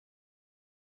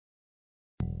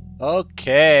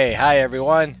Okay, hi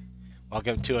everyone.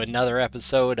 Welcome to another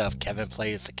episode of Kevin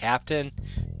Plays the Captain.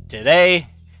 Today,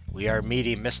 we are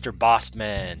meeting Mr.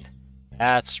 Bosman.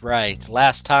 That's right.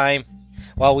 Last time,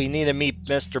 well, we need to meet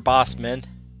Mr. Bosman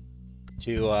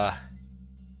to,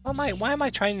 why am I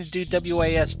trying to do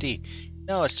WASD?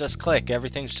 No, it's just click.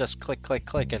 Everything's just click, click,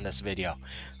 click in this video.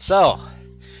 So,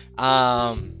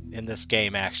 in this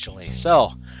game actually.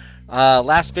 So,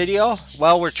 last video,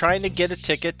 well, we're trying to get a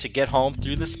ticket to get home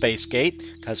through the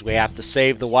Spacegate because we have to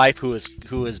save the wife who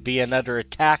is being under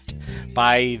attacked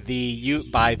by the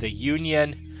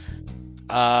Union,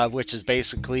 which is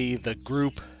basically the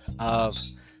group of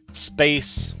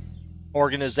space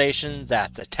organizations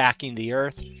that's attacking the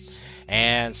Earth.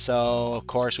 And so, of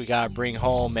course, we gotta bring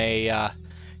home a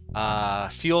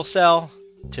fuel cell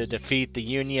to defeat the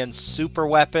Union's super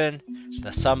weapon,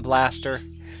 the Sun Blaster.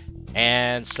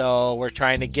 And so we're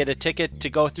trying to get a ticket to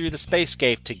go through the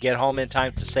Spacegate to get home in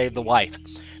time to save the wife,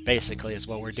 basically is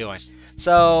what we're doing.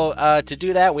 So to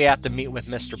do that, we have to meet with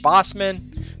Mr.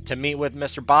 Bosman. To meet with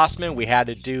Mr. Bosman, we had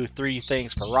to do 3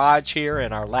 things for Raj here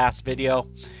in our last video.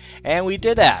 And we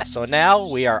did that. So now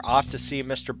we are off to see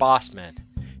Mr. Bosman.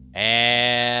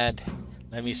 And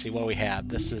let me see what we have.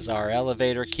 This is our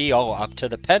elevator key. Oh, up to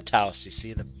the penthouse. You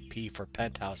see the P for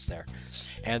penthouse there.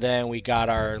 And then we got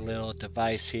our little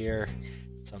device here,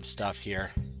 some stuff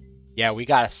here. Yeah, we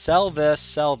gotta sell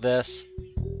this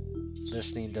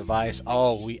listening device.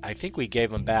 Oh, I think we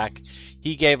gave him back.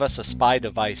 He gave us a spy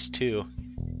device too,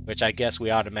 which I guess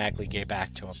we automatically gave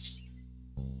back to him.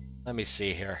 Let me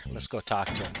see here. Let's go talk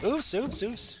to him. Oops.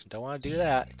 Don't want to do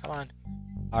that. Come on.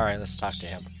 All right, let's talk to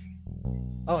him.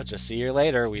 Oh, just see you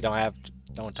later. We don't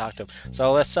talk to him.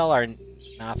 So let's sell our.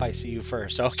 Now if I see you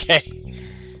first, okay.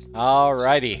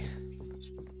 Alrighty.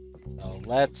 So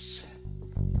let's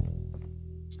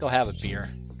go have a beer.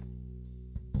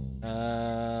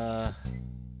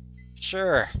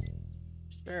 Sure.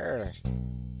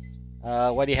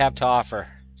 What do you have to offer?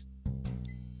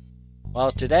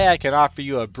 Well, today I can offer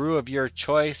you a brew of your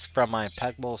choice from my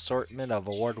impeccable assortment of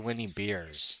award-winning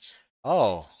beers.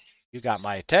 Oh, you got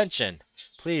my attention.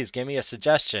 Please give me a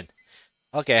suggestion.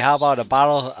 Okay, how about a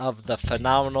bottle of the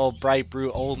phenomenal Bright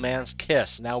Brew Old Man's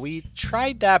Kiss? Now, we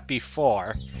tried that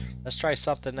before. Let's try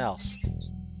something else.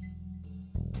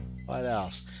 What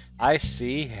else? I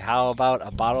see. How about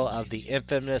a bottle of the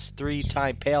infamous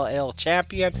 3-time Pale Ale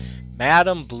champion,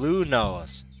 Madam Blue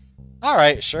Nose?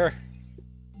 Alright, sure.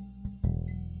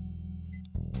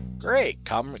 Great,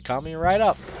 coming right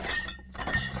up.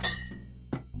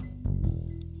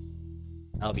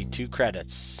 That'll be 2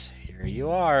 credits. Here you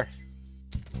are.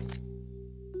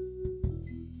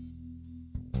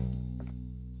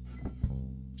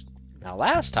 Now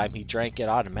last time he drank it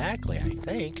automatically, I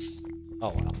think. Oh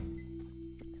well.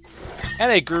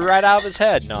 And it grew right out of his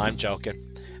head. No, I'm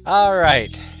joking.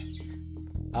 Alright.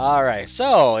 Alright,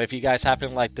 so if you guys happen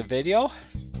to like the video,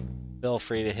 feel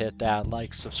free to hit that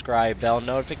like, subscribe, bell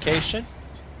notification.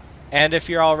 And if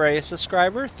you're already a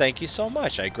subscriber, thank you so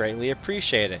much. I greatly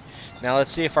appreciate it. Now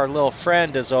let's see if our little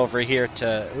friend is over here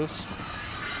to... Oops.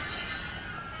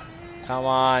 Come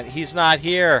on, he's not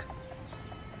here.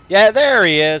 Yeah, there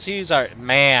he is. He's our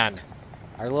man.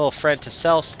 Our little friend to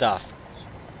sell stuff.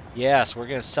 Yes, we're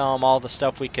gonna sell him all the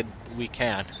stuff we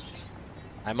can.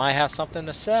 I might have something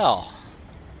to sell.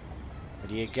 What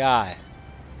do you got?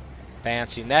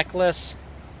 Fancy necklace.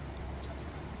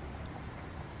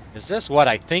 Is this what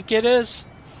I think it is?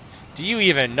 Do you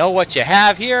even know what you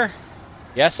have here?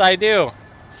 Yes, I do.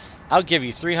 I'll give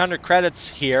you 300 credits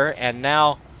here, and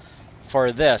now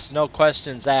for this, no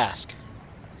questions asked.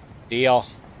 Deal.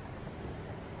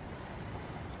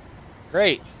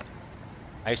 Great.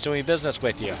 Nice doing business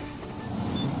with you.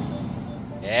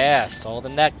 Yeah, sold the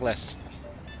necklace.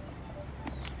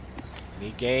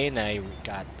 Me gain, I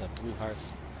got the blue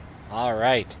hearts.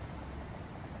 Alright.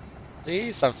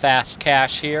 See, some fast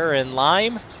cash here in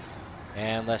Lyme.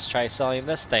 And let's try selling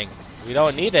this thing. We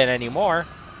don't need it anymore.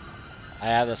 I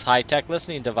have this high-tech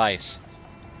listening device.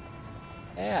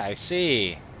 Yeah, I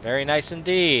see. Very nice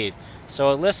indeed.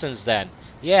 So it listens then.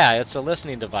 Yeah, it's a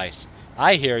listening device.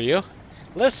 I hear you.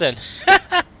 Listen.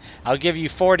 I'll give you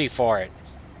 40 for it.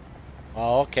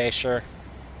 Oh, okay, sure.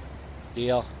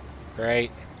 Deal.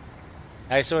 Great.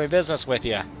 Nice doing business with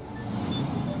you.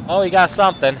 Oh, you got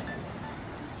something.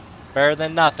 It's better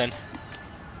than nothing.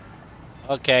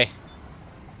 Okay.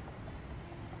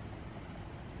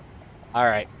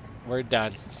 Alright, we're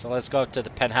done. So let's go up to the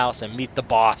penthouse and meet the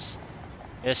boss,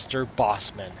 Mr.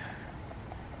 Bosman.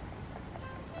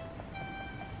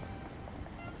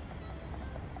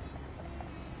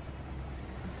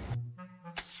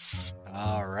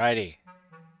 Alrighty.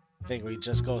 I think we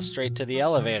just go straight to the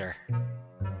elevator.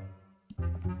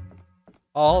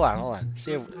 Oh, hold on.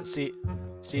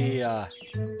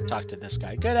 Talk to this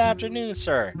guy. Good afternoon,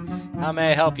 sir. How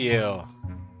may I help you?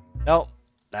 Nope,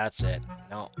 that's it.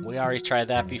 No, we already tried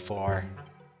that before.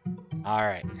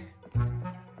 Alright.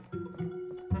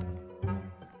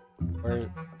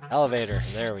 Where? Elevator.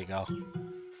 There we go.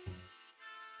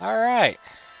 Alright.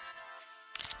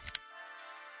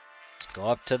 Let's go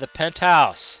up to the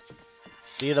penthouse.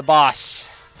 See the boss.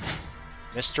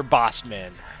 Mr.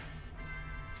 Bosman.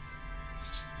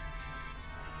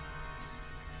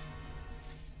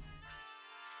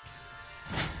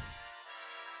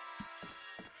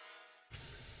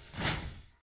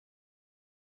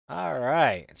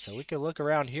 Alright, so we could look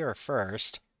around here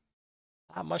first.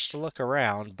 Not much to look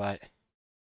around, but...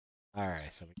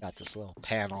 Alright, so we got this little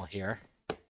panel here.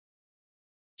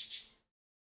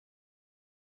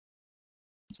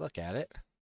 Let's look at it.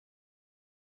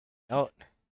 Note.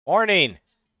 Warning!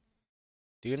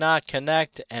 Do not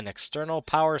connect an external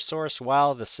power source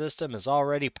while the system is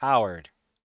already powered.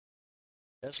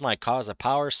 This might cause a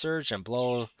power surge and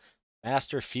blow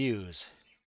master fuse.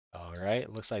 Alright,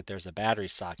 looks like there's a battery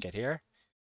socket here.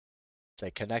 It's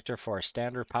a connector for a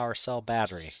standard power cell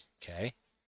battery. Okay.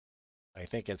 I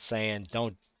think it's saying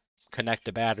don't connect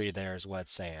the battery there is what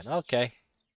it's saying. Okay.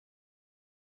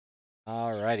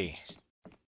 Alrighty.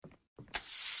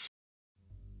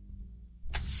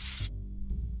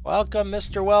 Welcome,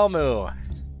 Mr. Wellmoo.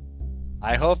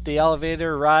 I hope the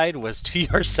elevator ride was to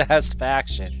your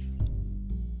satisfaction.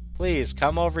 Please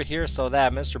come over here so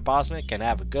that Mr. Bosman can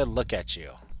have a good look at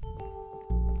you.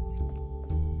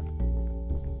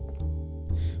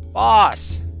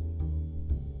 Boss!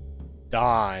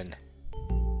 Dawn.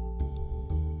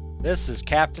 This is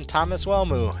Captain Thomas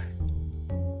Wellmoo.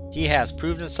 He has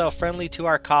proved himself friendly to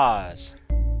our cause.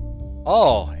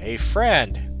 Oh, a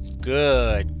friend.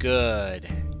 Good, good.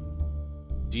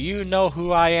 Do you know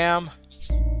who I am?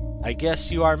 I guess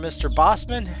you are Mr.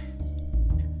 Bosman?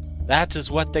 That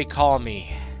is what they call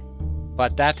me.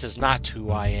 But that is not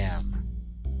who I am.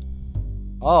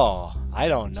 Oh, I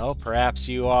don't know. Perhaps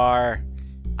you are...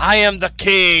 I am the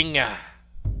king!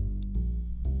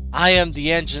 I am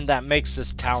the engine that makes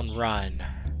this town run.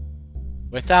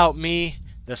 Without me,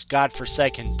 this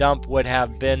godforsaken dump would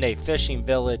have been a fishing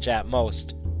village at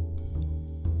most.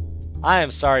 I am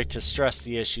sorry to stress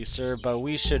the issue, sir, but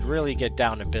we should really get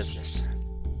down to business.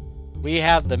 We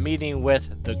have the meeting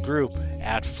with the group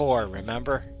at 4,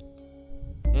 remember?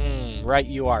 Right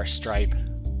you are, Stripe.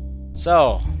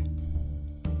 So,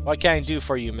 what can I do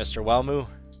for you, Mr. Wellmoo?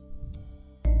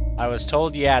 I was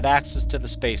told you had access to the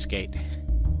Spacegate.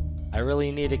 I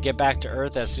really need to get back to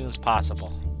Earth as soon as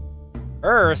possible.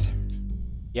 Earth?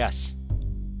 Yes.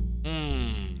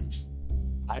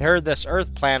 I heard this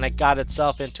Earth planet got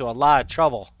itself into a lot of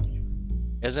trouble.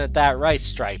 Isn't that right,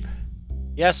 Stripe?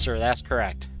 Yes, sir, that's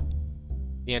correct.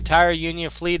 The entire Union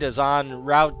fleet is en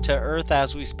route to Earth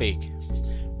as we speak.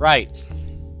 Right.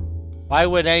 Why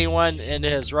would anyone in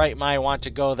his right mind want to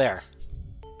go there?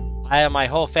 I have my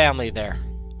whole family there.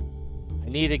 I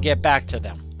need to get back to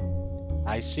them.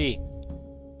 I see.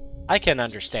 I can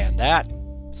understand that.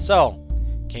 So,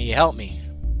 can you help me?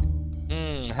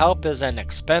 Help is an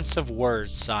expensive word,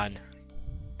 son.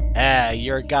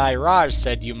 Your guy Raj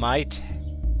said you might.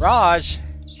 Raj?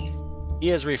 He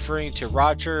is referring to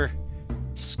Roger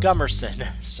Scummerson,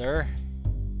 sir.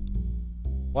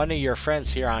 One of your friends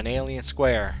here on Alien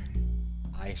Square.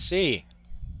 I see.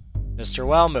 Mr.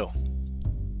 Wellmoo,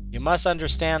 you must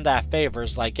understand that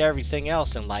favors, like everything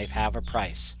else in life, have a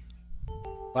price.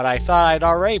 But I thought I'd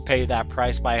already paid that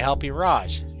price by helping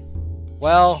Raj.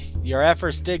 Well, your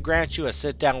efforts did grant you a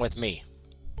sit-down with me.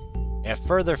 If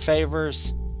further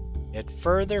favors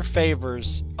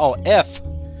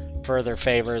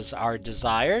are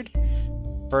desired,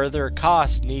 further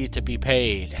costs need to be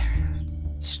paid.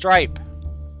 Stripe,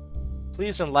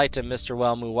 please enlighten Mr.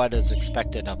 Wellmoo what is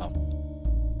expected of him.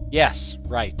 Yes,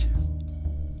 right.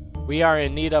 We are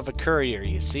in need of a courier,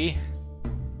 you see.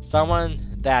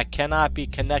 Someone that cannot be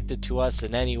connected to us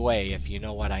in any way, if you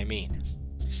know what I mean.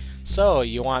 So,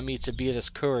 you want me to be this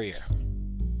courier?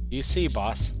 You see,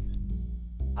 boss.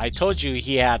 I told you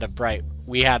we had a bright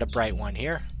one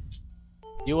here.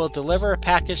 You will deliver a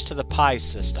package to the Pi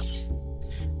system.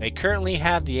 They currently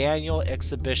have the annual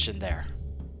exhibition there.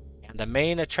 And the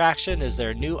main attraction is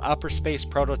their new upper space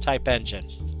prototype engine.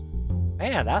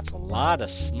 Man, that's a lot of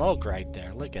smoke right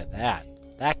there. Look at that.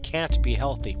 That can't be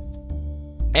healthy.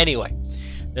 Anyway,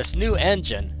 this new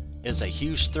engine is a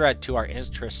huge threat to our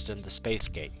interest in the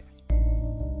Spacegate.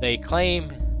 They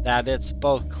claim that it's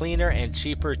both cleaner and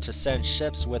cheaper to send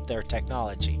ships with their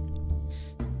technology.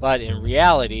 But in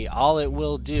reality, all it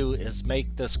will do is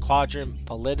make this quadrant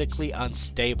politically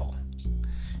unstable.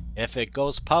 If it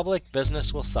goes public,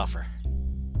 business will suffer.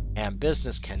 And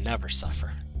business can never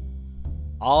suffer.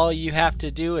 All you have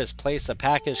to do is place a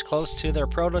package close to their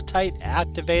prototype,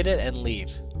 activate it, and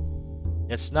leave.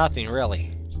 It's nothing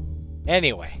really.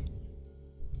 Anyway,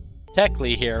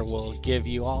 Techly here will give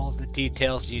you all the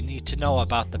details you need to know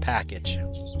about the package.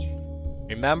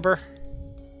 Remember,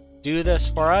 do this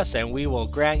for us and we will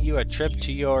grant you a trip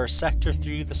to your sector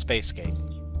through the Spacegate.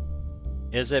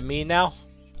 Is it me now?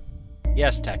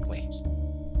 Yes, Techly.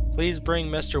 Please bring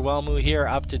Mr. Wellmu here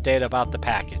up to date about the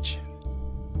package.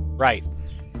 Right.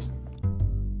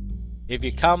 If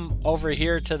you come over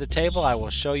here to the table, I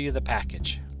will show you the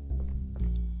package.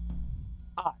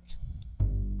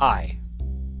 Aye.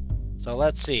 So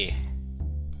let's see.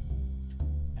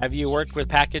 Have you worked with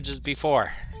packages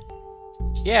before?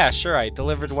 Yeah, sure, I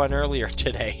delivered one earlier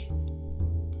today.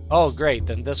 Oh, great,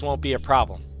 then this won't be a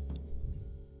problem.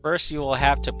 First, you will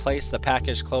have to place the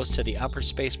package close to the upper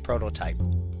space prototype.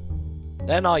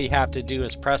 Then all you have to do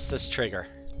is press this trigger.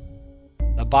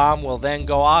 The bomb will then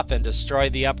go off and destroy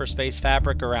the upper space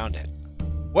fabric around it.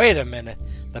 Wait a minute,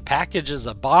 the package is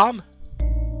a bomb?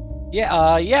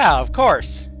 Yeah, of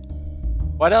course.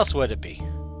 What else would it be?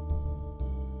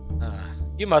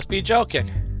 You must be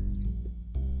joking.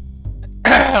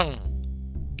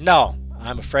 No,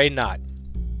 I'm afraid not.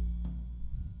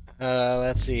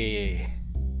 Let's see.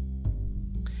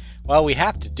 Well, we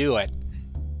have to do it.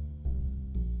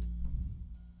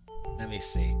 Let me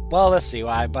see. Well, let's see.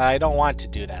 But I don't want to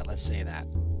do that. Let's say that.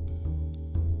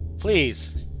 Please.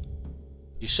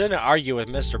 You shouldn't argue with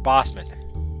Mr. Bosman.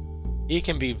 He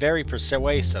can be very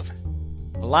persuasive.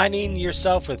 Aligning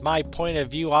yourself with my point of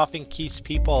view often keeps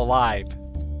people alive.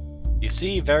 You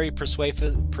see, very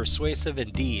persuasive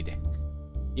indeed.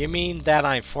 You mean that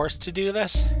I'm forced to do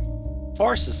this?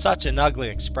 Force is such an ugly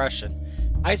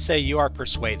expression. I'd say you are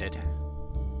persuaded.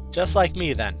 Just like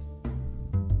me, then.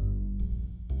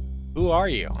 Who are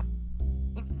you?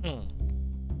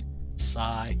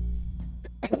 Sigh.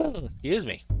 Excuse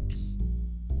me.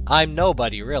 I'm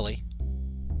nobody, really.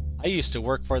 I used to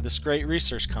work for this great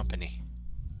research company.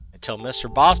 Until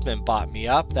Mr. Bosman bought it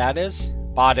up,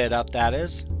 that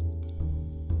is.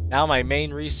 Now my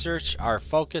main research are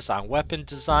focused on weapon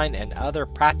design and other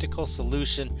practical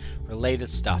solution related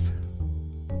stuff.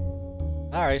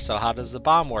 Alright, so how does the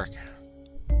bomb work?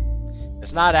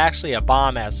 It's not actually a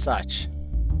bomb as such.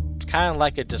 It's kind of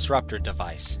like a disruptor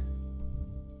device.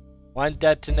 One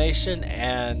detonation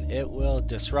and it will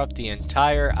disrupt the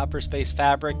entire upper space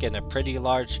fabric and a pretty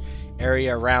large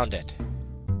area around it.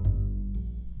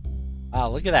 Wow,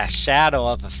 look at that shadow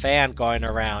of a fan going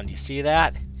around. You see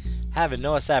that? Haven't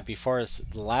noticed that before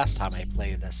the last time I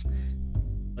played this.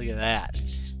 Look at that.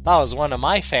 Thought it was one of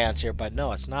my fans here, but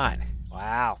no, it's not.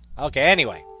 Wow. Okay,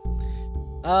 anyway.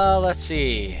 Let's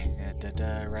see.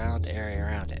 Round area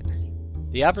around it.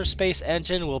 The upper space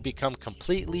engine will become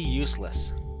completely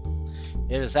useless.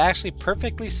 It is actually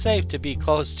perfectly safe to be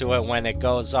close to it when it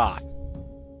goes off.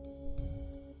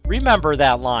 Remember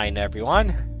that line, everyone.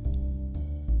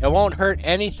 It won't hurt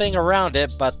anything around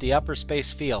it but the upper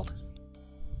space field.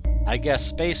 I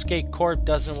guess Spacegate Corp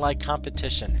doesn't like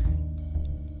competition.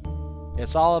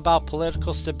 It's all about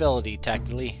political stability,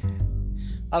 technically.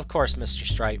 Of course, Mr.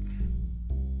 Stripe.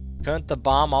 Couldn't the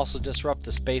bomb also disrupt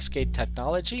the Spacegate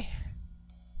technology?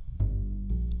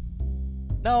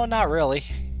 No, not really.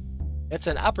 It's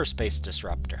an upper space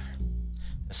disruptor.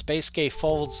 The Spacegate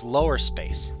folds lower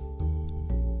space.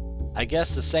 I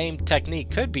guess the same technique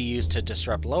could be used to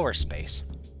disrupt lower space.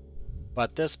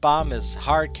 But this bomb is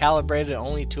hard calibrated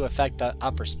only to affect the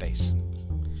upper space.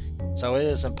 So it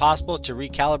is impossible to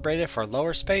recalibrate it for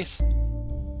lower space?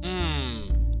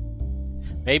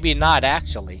 Maybe not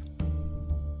actually.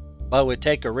 But it would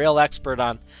take a real expert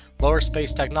on lower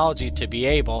space technology to be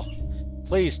able.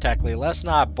 Please, Techly, let's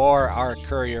not bore our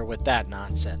courier with that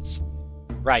nonsense.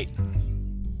 Right.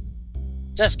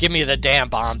 Just give me the damn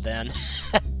bomb then.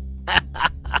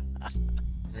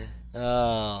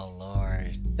 Oh,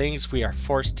 Lord. Things we are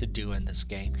forced to do in this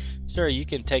game. Sure, you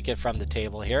can take it from the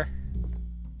table here.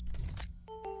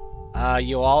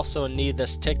 You also need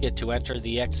this ticket to enter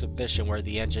the exhibition where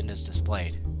the engine is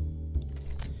displayed.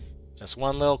 Just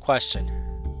one little question.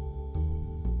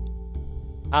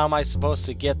 How am I supposed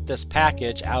to get this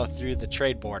package out through the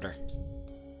trade border?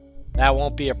 That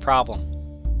won't be a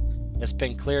problem. It's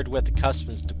been cleared with the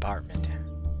customs department.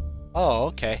 Oh,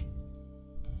 okay.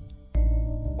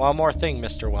 One more thing,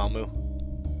 Mr.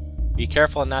 Wellmu. Be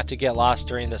careful not to get lost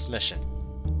during this mission.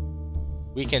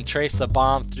 We can trace the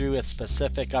bomb through its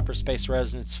specific upper space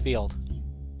resonance field.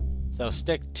 So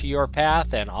stick to your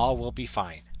path and all will be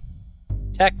fine.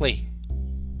 Techley.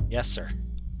 Yes, sir.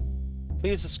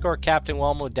 Please escort Captain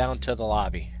Wellmo down to the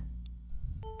lobby.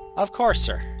 Of course,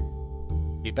 sir.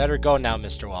 You better go now,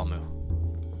 Mr. Wellmo.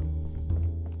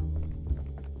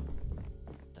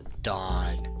 The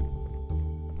dawn.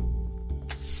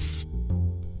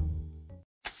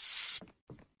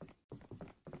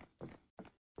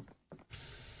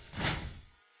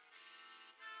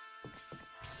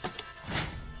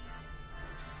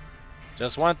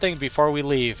 Just one thing before we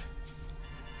leave.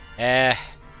 I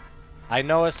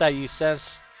noticed that you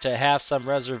sense to have some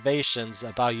reservations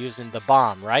about using the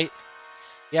bomb, right?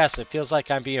 Yes, it feels like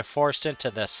I'm being forced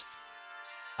into this.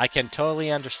 I can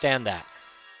totally understand that.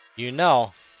 You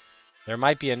know, there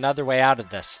might be another way out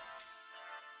of this.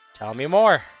 Tell me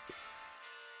more.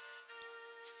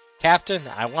 Captain,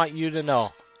 I want you to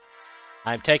know,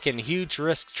 I'm taking a huge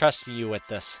risk trusting you with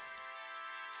this.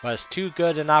 But it's too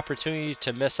good an opportunity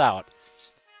to miss out.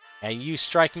 And you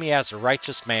strike me as a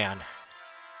righteous man.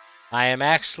 I am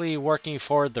actually working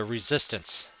for the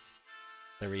Resistance.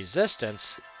 The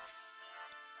Resistance?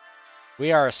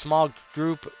 We are a small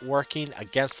group working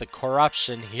against the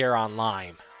corruption here on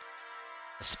Lyme.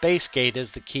 The Spacegate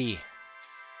is the key.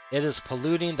 It is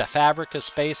polluting the fabric of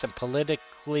space and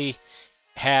politically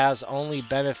has only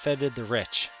benefited the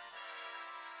rich.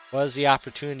 What is the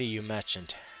opportunity you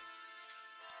mentioned?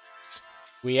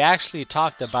 We actually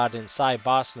talked about it inside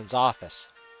Bosman's office.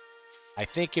 I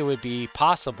think it would be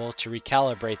possible to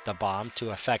recalibrate the bomb to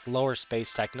affect lower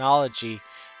space technology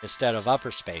instead of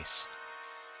upper space.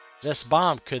 This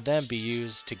bomb could then be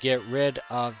used to get rid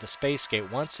of the Spacegate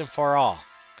once and for all.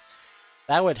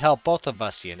 That would help both of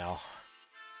us, you know.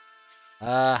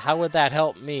 How would that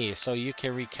help me so you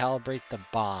can recalibrate the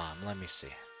bomb? Let me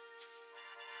see.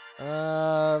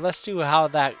 Let's do how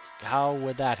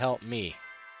would that help me?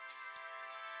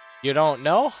 You don't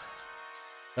know?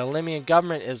 The Lymian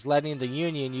government is letting the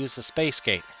Union use the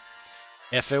Spacegate.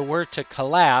 If it were to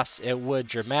collapse, it would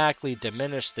dramatically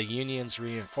diminish the Union's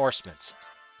reinforcements.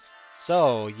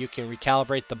 So, you can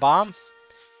recalibrate the bomb?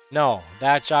 No,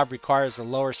 that job requires a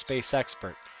lower space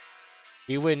expert.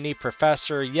 We would need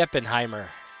Professor Yppenheimer.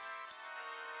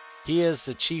 He is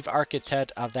the chief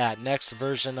architect of that next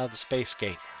version of the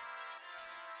Spacegate.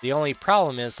 The only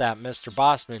problem is that Mr.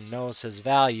 Bosman knows his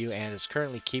value and is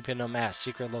currently keeping him at a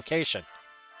secret location.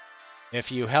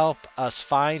 If you help us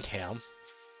find him,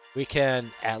 we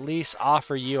can at least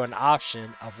offer you an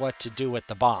option of what to do with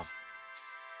the bomb.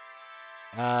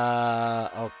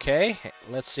 Okay.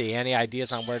 Let's see. Any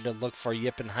ideas on where to look for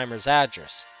Yppenheimer's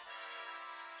address?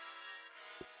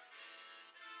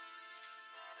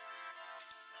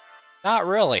 Not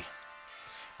really.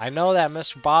 I know that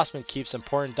Mr. Bosman keeps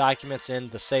important documents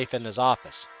in the safe in his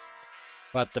office.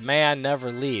 But the man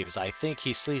never leaves. I think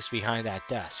he sleeps behind that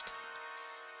desk.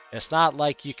 It's not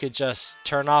like you could just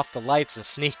turn off the lights and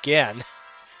sneak in.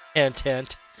 Hint,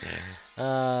 hint.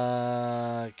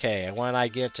 Okay, when I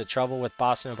get into trouble with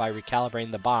Bosman by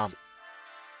recalibrating the bomb.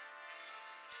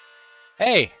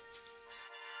 Hey!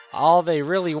 All they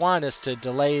really want is to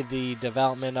delay the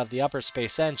development of the upper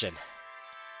space engine.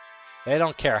 They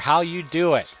don't care how you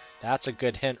do it. That's a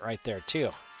good hint right there, too.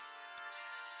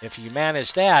 If you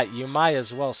manage that, you might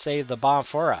as well save the bomb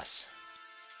for us.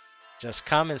 Just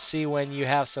come and see when you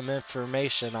have some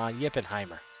information on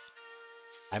Yppenheimer.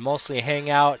 I mostly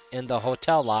hang out in the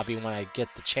hotel lobby when I get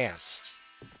the chance.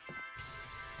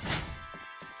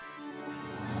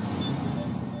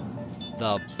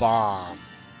 The bomb.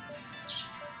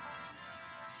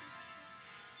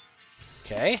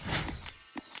 Okay.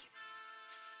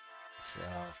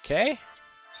 Okay.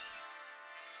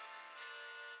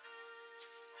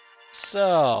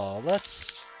 So,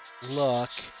 let's look.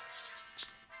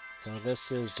 So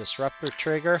this is disruptor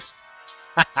trigger.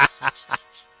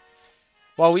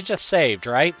 Well, we just saved,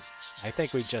 right? I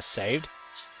think we just saved.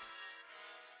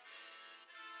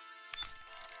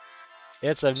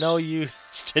 It's of no use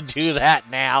to do that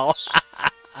now.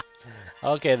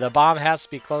 Okay, the bomb has to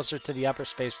be closer to the upper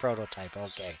space prototype.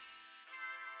 Okay.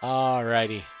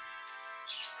 Alrighty.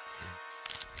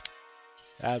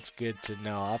 That's good to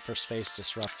know. Upper space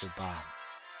disruptor bomb.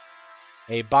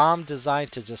 A bomb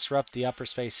designed to disrupt the upper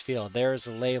space field. There is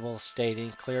a label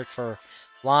stating cleared for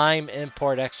Lyme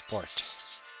import-export.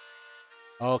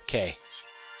 Okay.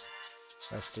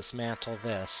 Let's dismantle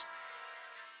this.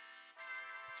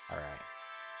 Alright.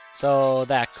 So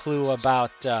that clue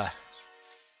about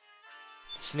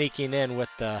sneaking in with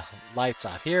the lights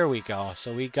off. Here we go.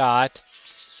 So we got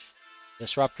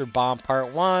Disruptor Bomb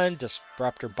Part 1,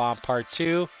 Disruptor Bomb Part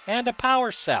 2, and a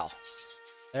power cell.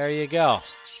 There you go.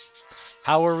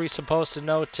 How were we supposed to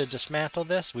know to dismantle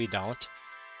this? We don't.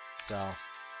 So,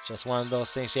 it's just one of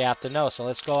those things you have to know. So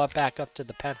let's go back up to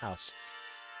the penthouse.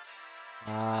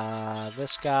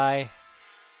 This guy.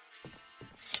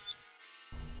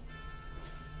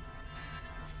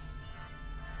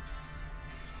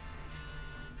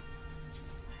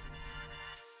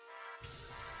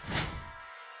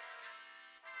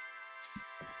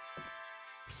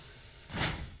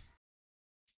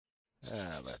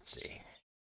 Let's see.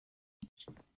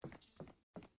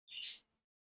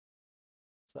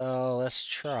 So let's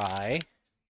try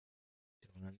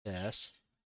doing this.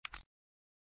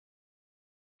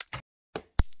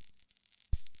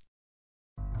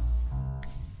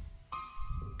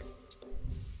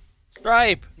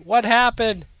 Stripe, what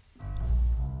happened?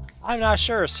 I'm not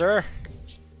sure, sir.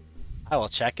 I will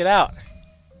check it out.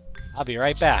 I'll be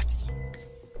right back.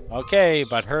 Okay,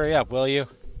 but hurry up, will you?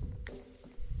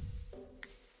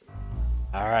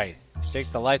 Alright, I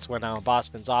think the lights went out in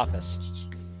Bosman's office.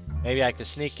 Maybe I can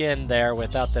sneak in there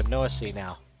without them noticing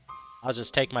now. I'll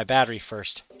just take my battery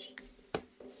first.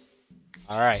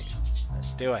 Alright,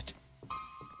 let's do it.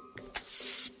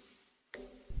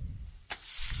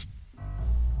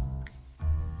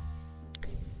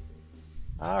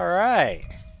 Alright.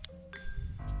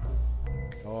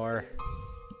 Or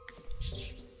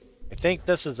I think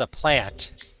this is a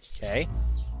plant. Okay.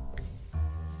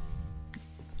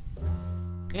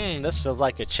 This feels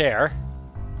like a chair.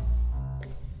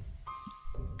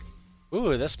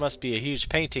 Ooh, this must be a huge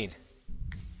painting.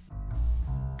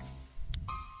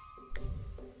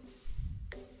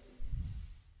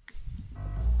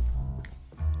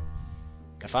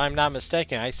 If I'm not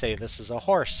mistaken, I say this is a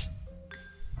horse.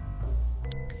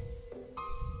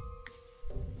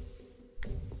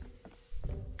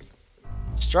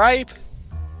 Stripe!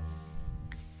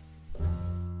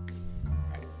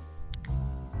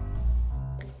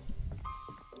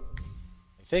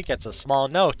 I think it's a small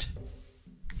note.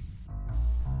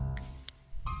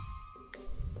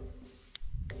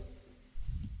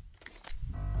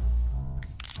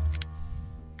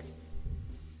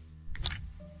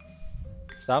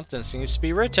 Something seems to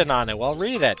be written on it. Well,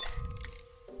 read it.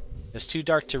 It's too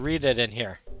dark to read it in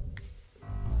here.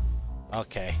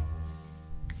 Okay.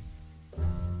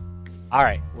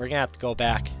 Alright, we're gonna have to go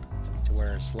back to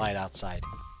where it's light outside.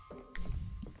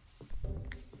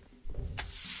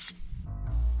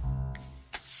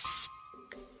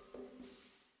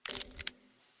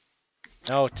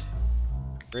 Note.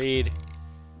 Read.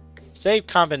 Save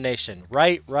combination.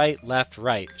 Right, right, left,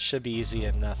 right. Should be easy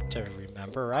enough to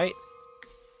remember, right?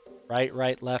 Right,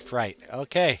 right, left, right.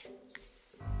 Okay.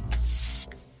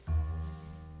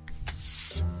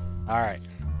 Alright.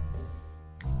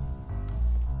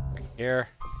 Here.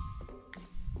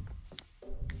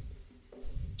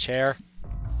 Chair.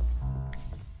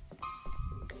 I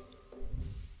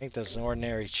think this is an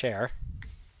ordinary chair.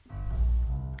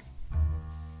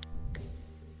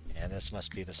 And this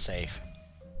must be the safe.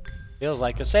 Feels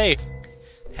like a safe.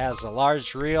 Has a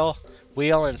large wheel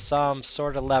and some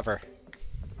sort of lever.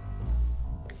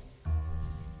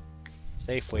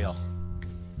 Safe wheel.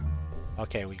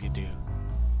 Okay, we can do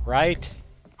right,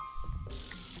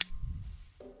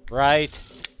 right,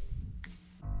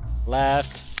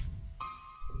 left,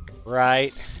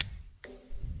 right.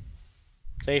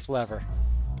 Safe lever.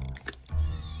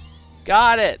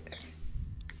 Got it!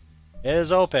 It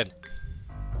is open.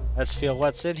 Let's feel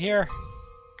what's in here.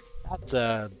 That's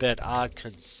a bit odd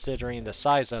considering the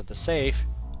size of the safe.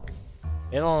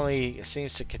 It only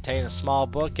seems to contain a small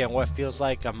book and what feels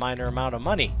like a minor amount of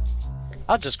money.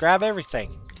 I'll just grab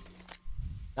everything.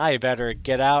 Now you better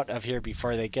get out of here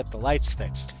before they get the lights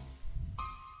fixed.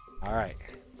 Alright.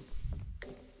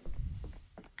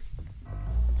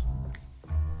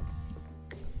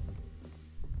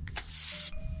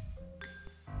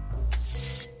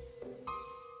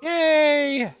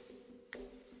 Yay!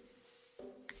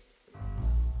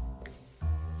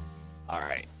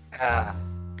 Alright.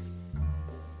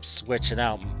 Switching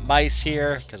out mice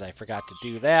here because I forgot to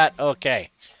do that. Okay.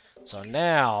 So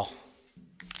now,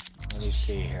 let me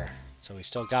see here. So we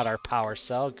still got our power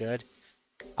cell. Good.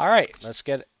 Alright, let's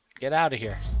get out of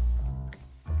here.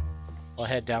 We'll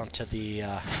head down to the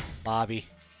lobby.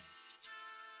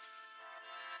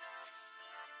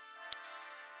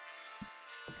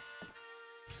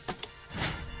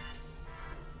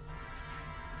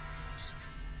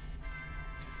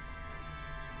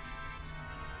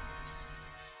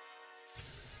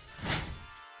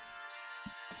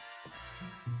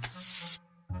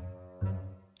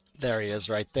 There he is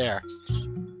right there.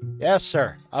 Yes,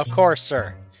 sir. Of course,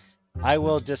 sir. I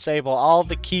will disable all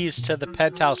the keys to the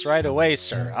penthouse right away,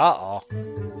 sir. Uh-oh.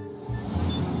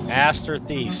 Master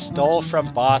thief stole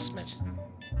from Bosman.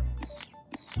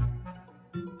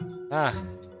 Ah.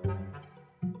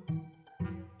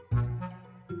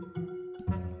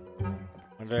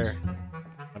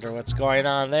 Wonder what's going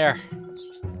on there.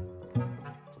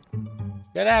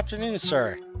 Good afternoon,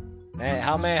 sir.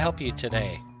 How may I help you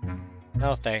today?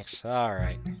 No, thanks.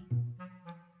 Alright.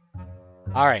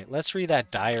 Alright, let's read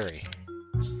that diary.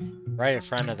 Right in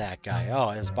front of that guy. Oh,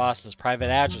 it's Boston's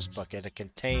private address book, and it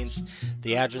contains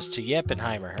the address to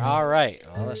Yppenheimer. Alright,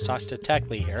 well, let's talk to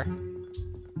Techley here.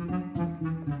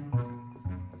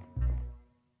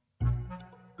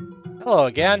 Hello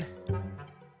again.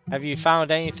 Have you found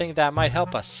anything that might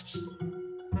help us?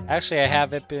 Actually, I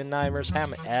have Yppenheimer's I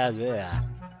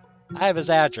have his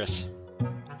address.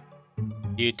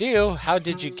 You do? How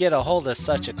did you get a hold of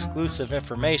such exclusive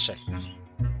information?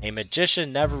 A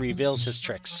magician never reveals his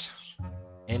tricks.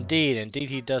 Indeed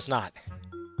he does not.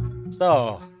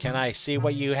 So, can I see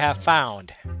what you have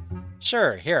found?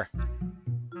 Sure, here.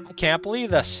 I can't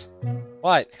believe this.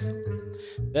 What?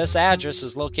 This address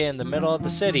is located in the middle of the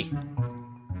city.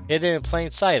 Hidden in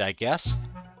plain sight, I guess.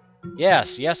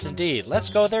 Yes, indeed. Let's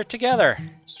go there together.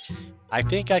 I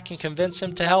think I can convince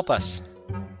him to help us.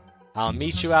 I'll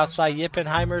meet you outside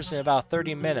Yppenheimer's in about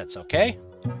 30 minutes, okay?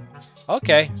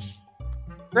 Okay.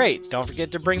 Great, don't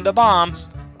forget to bring the bomb.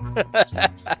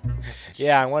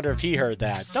 Yeah, I wonder if he heard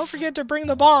that. Don't forget to bring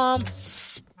the bomb.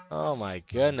 Oh my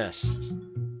goodness.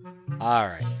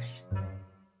 Alright.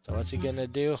 So what's he gonna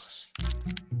do?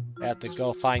 Have to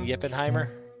go find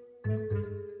Yppenheimer?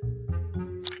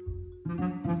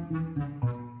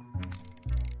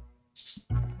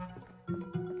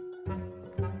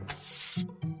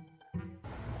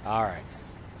 Alright.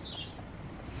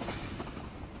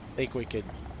 Think we could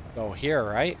go here,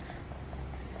 right?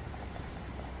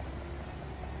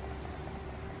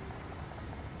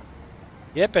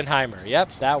 Yppenheimer.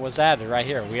 Yep, that was added right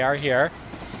here. We are here.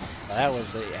 That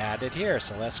was added here,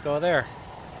 so let's go there.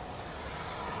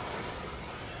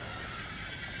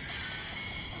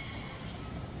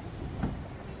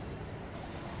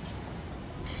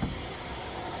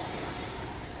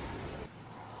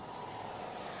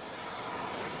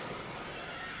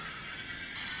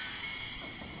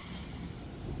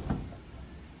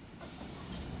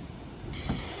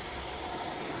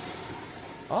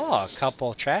 Oh, a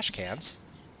couple trash cans.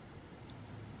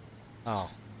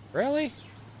 Oh, really?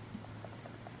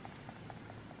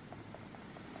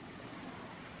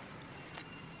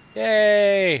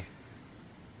 Yay!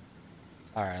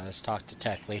 Alright, let's talk to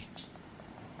Techley.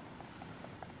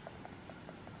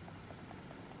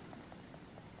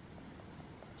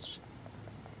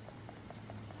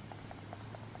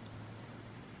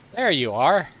 There you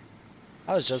are.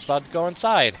 I was just about to go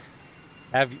inside.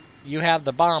 You have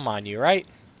the bomb on you, right?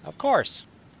 Of course.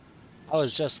 I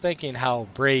was just thinking how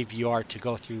brave you are to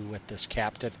go through with this,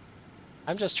 Captain.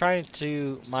 I'm just trying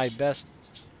to my best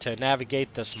to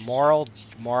navigate this moral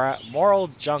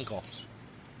jungle.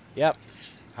 Yep,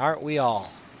 aren't we all?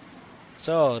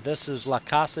 So, this is La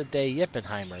Casa de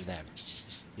Yppenheimer, then?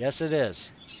 Yes, it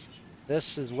is.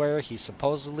 This is where he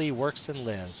supposedly works and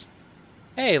lives.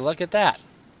 Hey, look at that.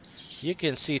 You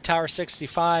can see Tower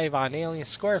 65 on Alien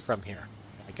Square from here.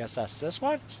 I guess that's this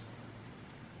one?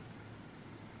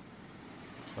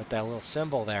 With that little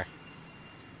symbol there.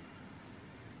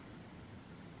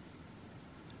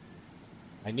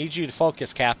 I need you to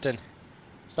focus, Captain.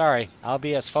 Sorry, I'll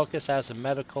be as focused as a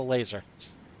medical laser.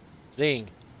 Zing.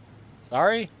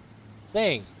 Sorry?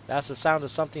 Zing. That's the sound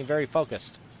of something very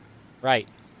focused. Right.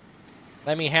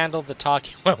 Let me handle the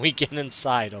talking when we get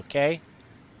inside, okay?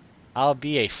 I'll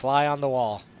be a fly on the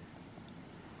wall.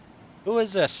 Who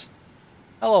is this?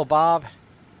 Hello, Bob.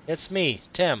 It's me,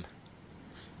 Tim.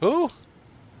 Who?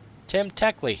 Tim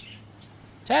Techley.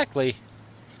 Techley?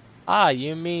 Ah,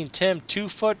 you mean Tim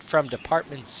 2-Foot from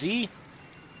Department Z?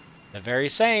 The very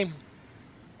same.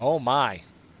 Oh my.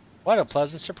 What a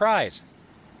pleasant surprise.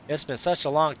 It's been such a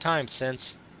long time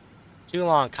since... Too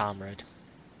long, comrade.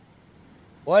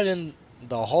 What in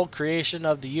the whole creation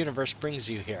of the universe brings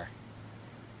you here?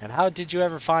 And how did you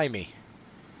ever find me?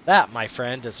 That, my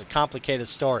friend, is a complicated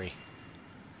story.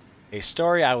 A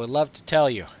story I would love to tell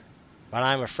you. But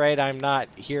I'm afraid I'm not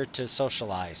here to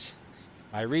socialize.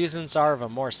 My reasons are of a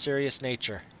more serious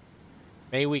nature.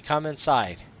 May we come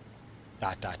inside? ...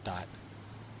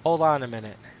 Hold on a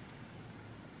minute.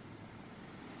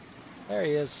 There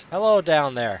he is. Hello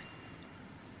down there.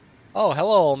 Oh,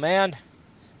 hello, old man.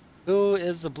 Who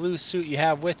is the blue suit you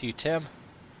have with you, Tim?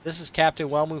 This is Captain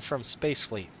Wellmove from Space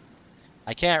Fleet.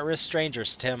 I can't risk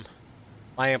strangers, Tim.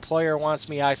 My employer wants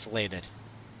me isolated.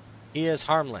 He is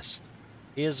harmless.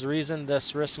 He is the reason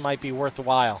this risk might be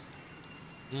worthwhile.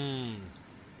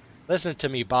 Listen to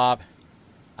me, Bob.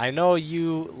 I know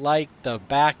you like the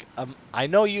back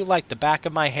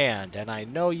of my hand, and I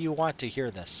know you want to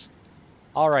hear this.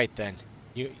 All right then.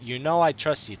 You know I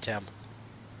trust you, Tim.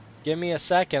 Give me a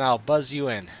sec and I'll buzz you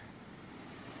in.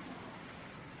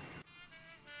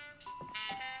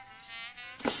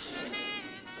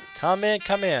 Come in,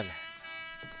 come in.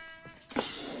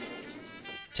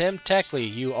 Tim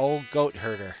Techley, you old goat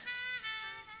herder.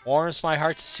 Warms my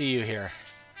heart to see you here.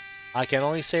 I can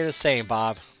only say the same,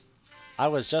 Bob. I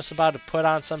was just about to put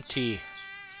on some tea.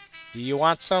 Do you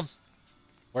want some?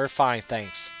 We're fine,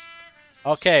 thanks.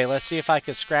 Okay, let's see if I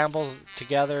can scramble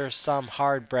together some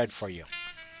hard bread for you.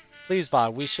 Please,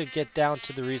 Bob, we should get down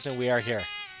to the reason we are here.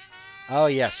 Oh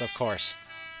yes, of course.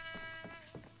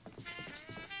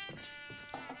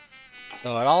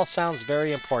 So it all sounds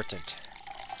very important.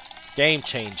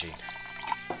 Game-changing.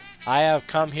 I have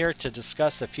come here to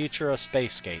discuss the future of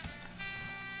Spacegate.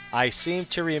 I seem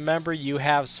to remember you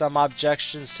have some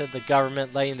objections to the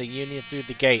government letting the Union through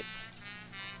the gate.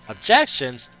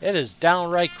 Objections? It is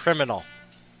downright criminal.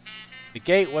 The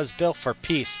gate was built for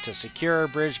peace, to secure a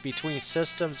bridge between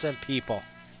systems and people.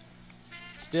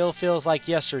 Still feels like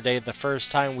yesterday the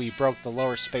first time we broke the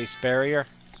lower space barrier.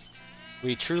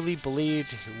 We truly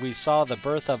believed we saw the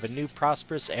birth of a new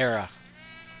prosperous era.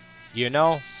 You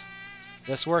know,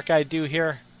 this work I do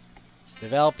here,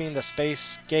 developing the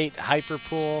Spacegate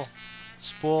Hyperpool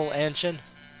spool engine,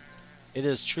 it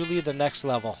is truly the next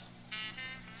level.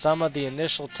 Some of the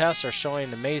initial tests are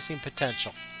showing amazing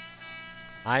potential.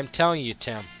 I'm telling you,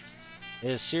 Tim,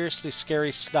 it is seriously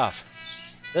scary stuff.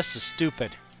 This is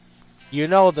stupid. You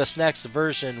know this next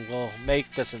version will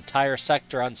make this entire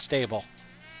sector unstable.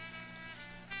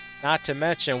 Not to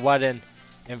mention what an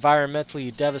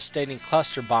environmentally devastating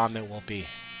cluster bomb it will be.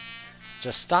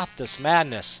 Just stop this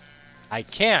madness. I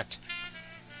can't.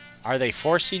 Are they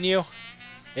forcing you?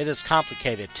 It is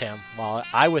complicated, Tim. Well,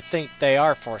 I would think they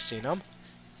are forcing them.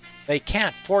 They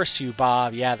can't force you,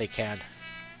 Bob. Yeah, they can.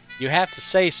 You have to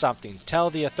say something.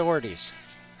 Tell the authorities.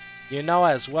 You know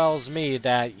as well as me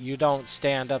that you don't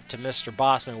stand up to Mr.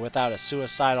 Bosman without a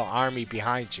suicidal army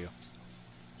behind you.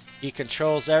 He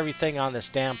controls everything on this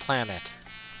damn planet.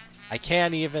 I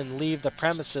can't even leave the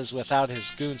premises without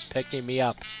his goons picking me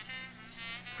up.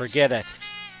 Forget it.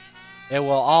 It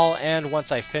will all end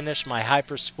once I finish my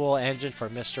hyperspool engine for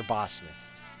Mr. Bosman.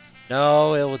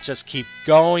 No, it will just keep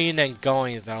going and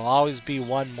going. There'll always be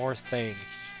one more thing.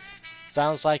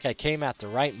 Sounds like I came at the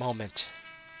right moment.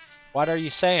 What are you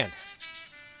saying?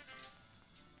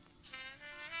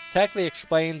 Techley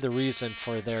explained the reason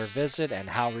for their visit and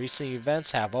how recent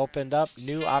events have opened up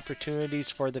new opportunities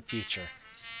for the future.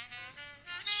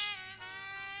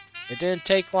 It didn't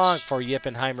take long for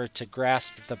Yppenheimer to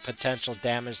grasp the potential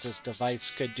damage this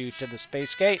device could do to the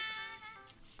Spacegate.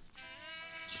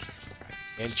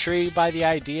 Intrigued by the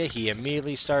idea, he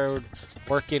immediately started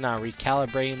working on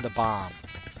recalibrating the bomb.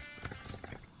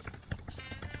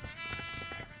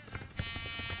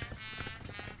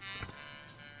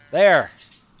 There!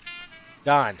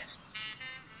 Done.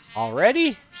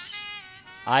 Already?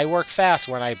 I work fast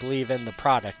when I believe in the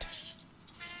product.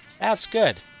 That's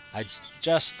good. I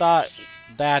just thought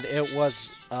that it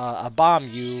was a bomb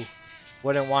you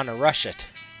wouldn't want to rush it.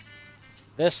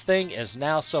 This thing is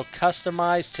now so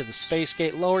customized to the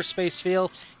Spacegate lower space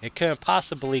field, it couldn't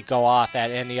possibly go off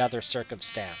at any other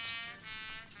circumstance.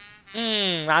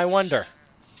 I wonder.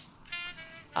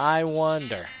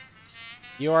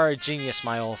 You are a genius,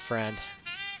 my old friend.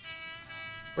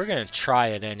 We're gonna try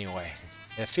it anyway.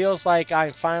 It feels like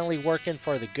I'm finally working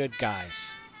for the good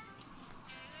guys.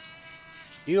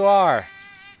 You are.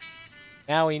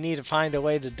 Now we need to find a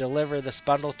way to deliver this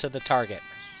bundle to the target.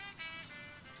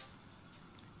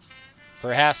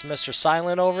 Perhaps Mr.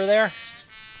 Silent over there?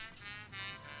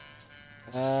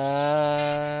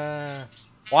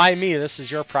 Why me? This is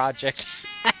your project.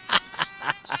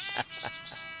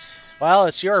 Well,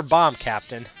 it's your bomb,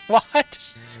 Captain. What?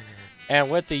 And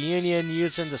with the Union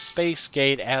using the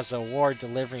Spacegate as a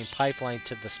war-delivering pipeline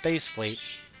to the space fleet,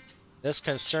 this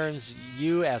concerns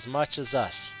you as much as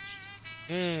us.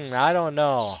 I don't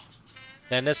know.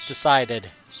 Then it's decided.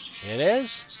 It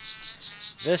is?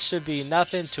 This should be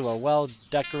nothing to a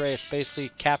well-decorated space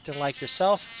fleet captain like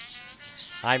yourself.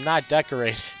 I'm not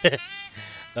decorated.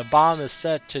 The bomb is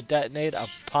set to detonate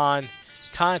upon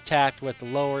contact with the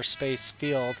lower space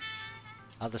field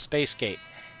of the Spacegate.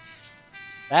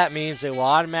 That means it will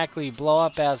automatically blow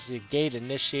up as the gate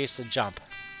initiates the jump.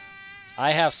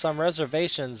 I have some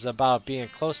reservations about being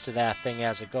close to that thing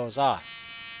as it goes off.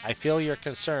 I feel your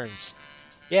concerns.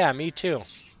 Yeah, me too.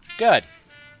 Good.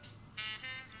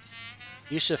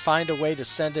 You should find a way to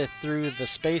send it through the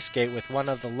Spacegate with one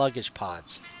of the luggage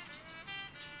pods.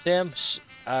 Tim,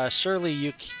 surely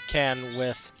you can,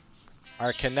 with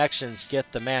our connections,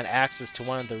 get the man access to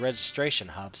one of the registration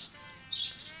hubs.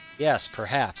 Yes,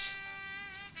 perhaps.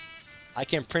 I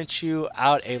can print you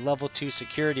out a level 2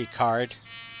 security card,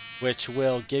 which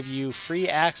will give you free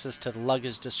access to the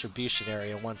luggage distribution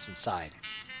area once inside.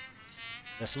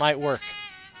 This might work.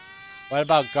 What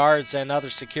about guards and other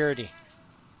security?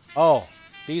 Oh,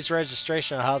 these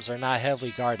registration hubs are not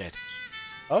heavily guarded.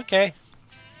 Okay.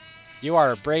 You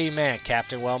are a brave man,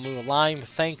 Captain Wellmoo. Lyme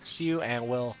thanks you and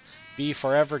will be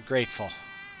forever grateful.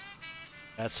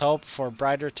 Let's hope for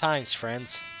brighter times,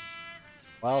 friends.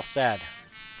 Well said.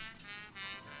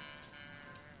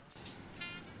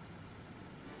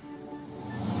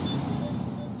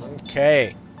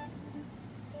 Okay.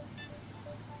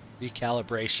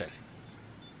 Recalibration.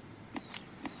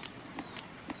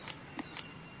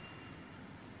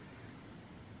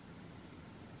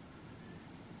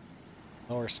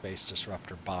 Lower space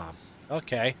disruptor bomb.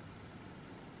 Okay.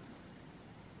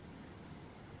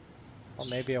 Well,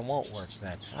 maybe it won't work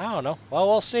then. I don't know. Well,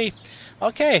 we'll see.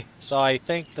 Okay, so I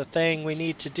think the thing we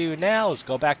need to do now is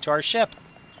go back to our ship.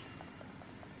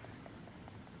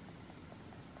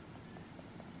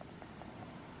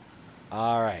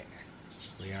 Alright.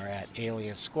 We are at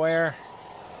Alien Square.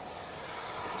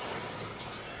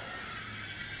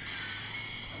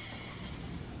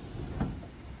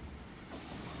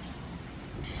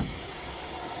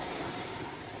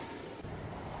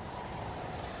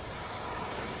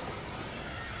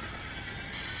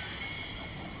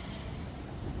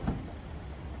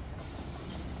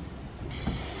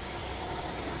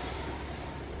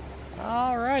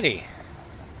 Alrighty.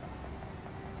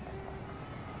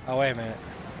 Oh, wait a minute.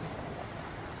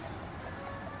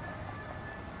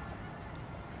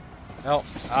 Nope.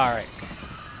 Alright.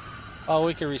 Oh,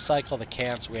 we can recycle the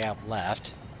cans we have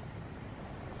left.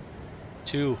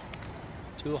 Two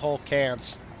whole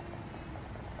cans.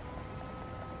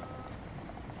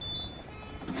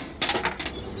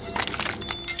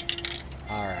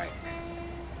 Alright.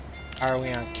 Are we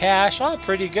on cash? Oh,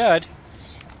 pretty good.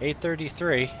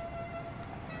 833.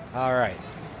 Alright.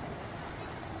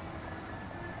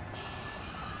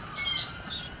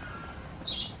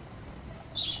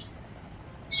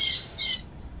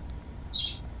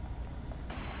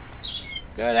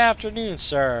 Good afternoon,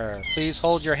 sir. Please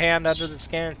hold your hand under the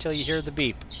scan until you hear the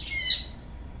beep.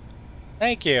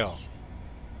 Thank you.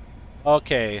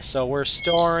 Okay, so we're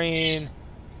storing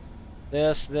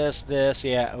this,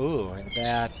 yeah. Ooh,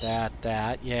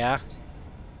 that, yeah.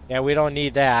 Yeah, we don't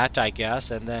need that, I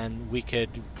guess, and then we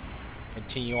could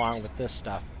continue on with this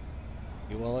stuff.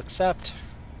 You will accept.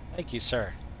 Thank you,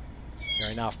 sir.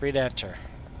 You are now free to enter.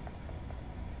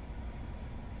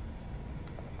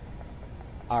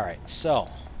 Alright, so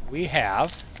we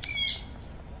have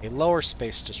a lower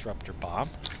space disruptor bomb.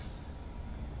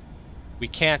 We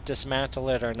can't dismantle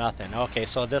it or nothing. Okay,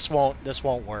 so this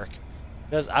won't work.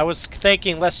 I was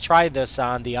thinking let's try this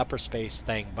on the upper space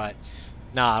thing, but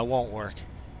nah, it won't work.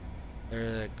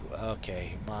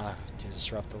 Okay, to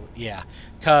disrupt the, yeah,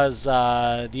 because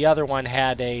the other one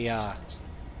had a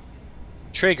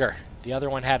trigger. The other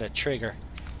one had a trigger.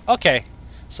 Okay,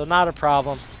 so not a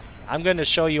problem. I'm going to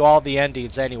show you all the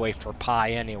endings anyway for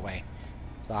Pi anyway.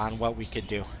 So on what we could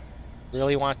do.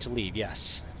 Really want to leave,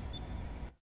 yes.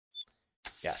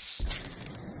 Yes.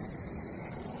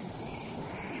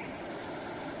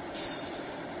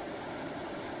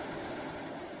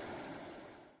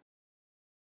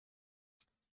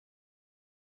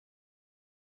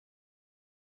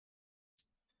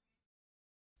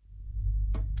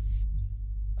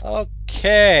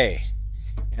 Okay.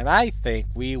 And I think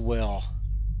we will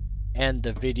end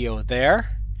the video there.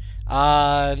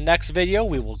 Next video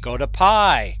we will go to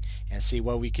Pi and see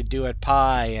what we can do at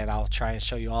Pi, and I'll try and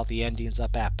show you all the endings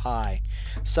up at Pi.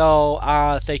 So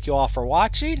thank you all for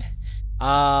watching.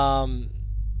 Thank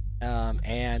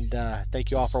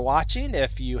you all for watching.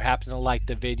 If you happen to like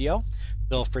the video,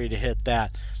 feel free to hit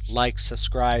that like,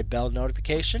 subscribe, bell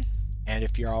notification. And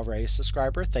if you're already a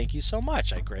subscriber, thank you so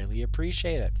much. I greatly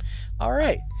appreciate it. All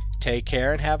right. Take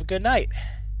care and have a good night.